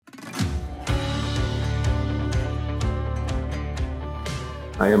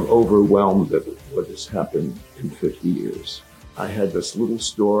I am overwhelmed at what has happened in 50 years. I had this little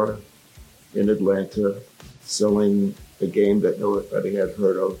store in Atlanta selling a game that nobody had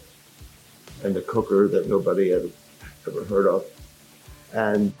heard of and a cooker that nobody had ever heard of.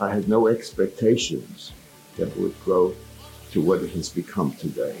 And I had no expectations that it would grow to what it has become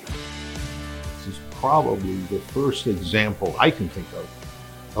today. This is probably the first example I can think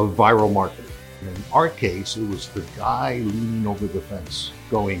of viral marketing. In our case, it was the guy leaning over the fence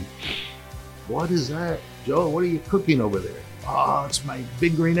going, "What is that? Joe, what are you cooking over there?" "Oh, it's my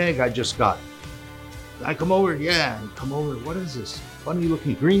big green egg I just got." "I come over?" "Yeah, come over. What is this funny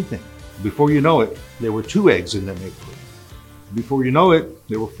looking green thing?" Before you know it, there were 2 eggs in the neighborhood. Before you know it,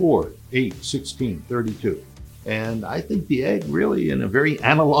 there were 4, 8, 16, 32. And I think the egg really, in a very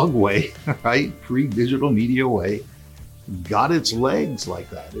analog way, right, pre-digital media way, got its legs like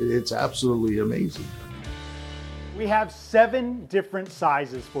that. It's absolutely amazing. We have 7 different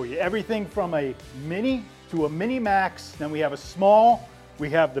sizes for you. Everything from a mini to a mini max. Then we have a small, we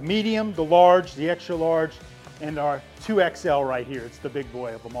have the medium, the large, the extra large, and our 2XL right here. It's the big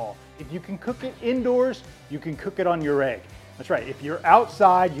boy of them all. If you can cook it indoors, you can cook it on your egg. That's right, if you're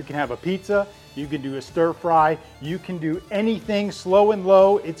outside, you can have a pizza, you can do a stir fry, you can do anything slow and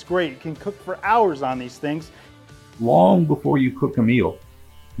low. It's great. You can cook for hours on these things. Long before you cook a meal,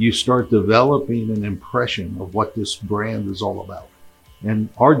 you start developing an impression of what this brand is all about. And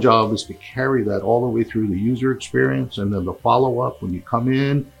our job is to carry that all the way through the user experience, and then the follow-up when you come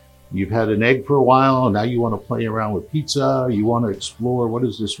in, you've had an egg for a while, and now you want to play around with pizza, you want to explore what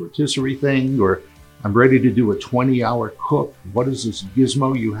is this rotisserie thing, or I'm ready to do a 20-hour cook. What is this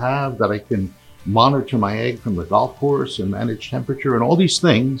gizmo you have that I can monitor my egg from the golf course and manage temperature and all these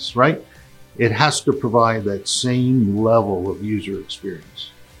things, right? It has to provide that same level of user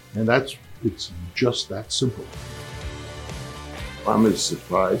experience. And it's just that simple. I'm as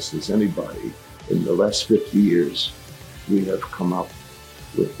surprised as anybody. In the last 50 years, we have come up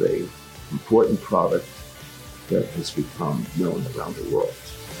with an important product that has become known around the world.